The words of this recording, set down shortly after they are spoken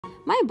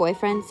My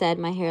boyfriend said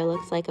my hair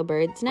looks like a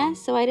bird's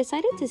nest, so I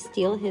decided to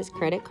steal his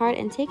credit card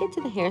and take it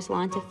to the hair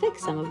salon to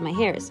fix some of my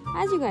hairs.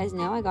 As you guys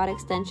know, I got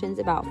extensions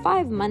about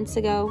 5 months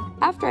ago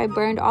after I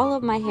burned all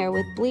of my hair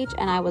with bleach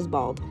and I was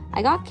bald.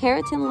 I got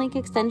keratin link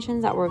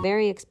extensions that were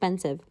very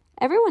expensive.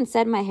 Everyone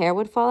said my hair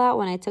would fall out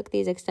when I took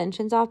these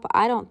extensions off, but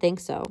I don't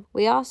think so.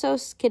 We also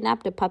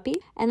kidnapped a puppy,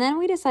 and then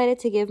we decided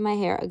to give my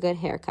hair a good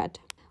haircut.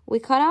 We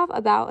cut off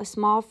about a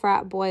small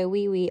frat boy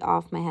wee-wee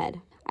off my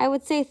head. I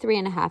would say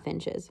 3.5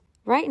 inches.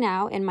 Right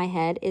now, in my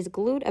head, is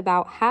glued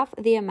about half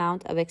the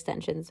amount of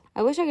extensions.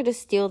 I wish I could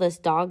just steal this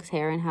dog's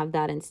hair and have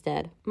that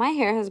instead. My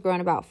hair has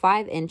grown about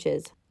 5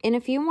 inches. In a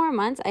few more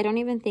months, I don't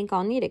even think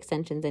I'll need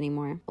extensions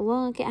anymore.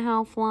 Look at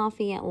how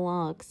fluffy it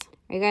looks.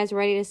 Are you guys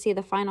ready to see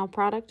the final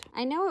product?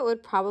 I know it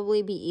would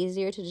probably be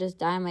easier to just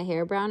dye my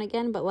hair brown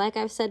again, but like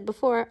I've said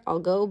before, I'll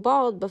go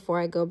bald before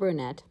I go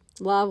brunette.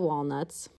 Love, walnuts.